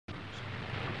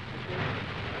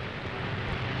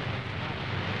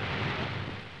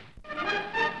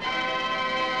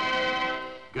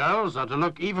girls are to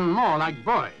look even more like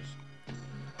boys.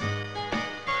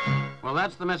 Well,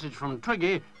 that's the message from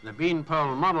Twiggy, the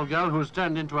beanpole model girl who's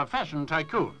turned into a fashion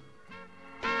tycoon.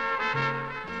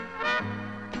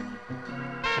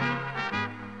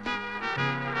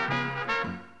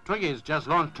 Twiggy's just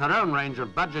launched her own range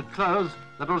of budget clothes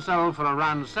that will sell for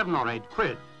around 7 or 8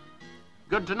 quid.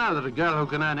 Good to know that a girl who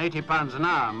can earn £80 an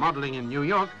hour modelling in New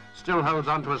York still holds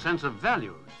on to a sense of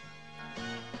value.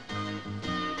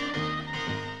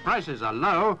 Prices are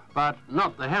low, but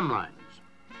not the hemlines.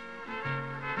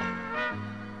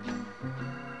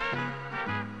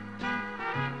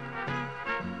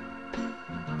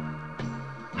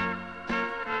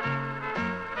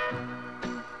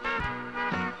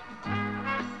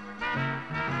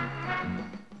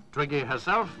 Twiggy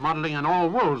herself modelling an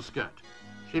all-wool skirt.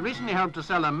 She recently helped to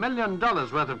sell $1 million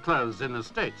worth of clothes in the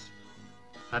States.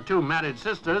 Her 2 married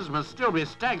sisters must still be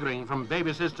staggering from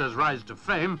baby sister's rise to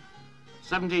fame.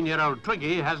 17-year-old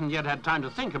Twiggy hasn't yet had time to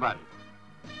think about it.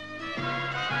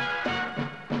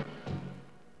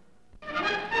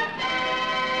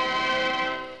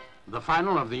 The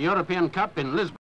final of the European Cup in Lisbon.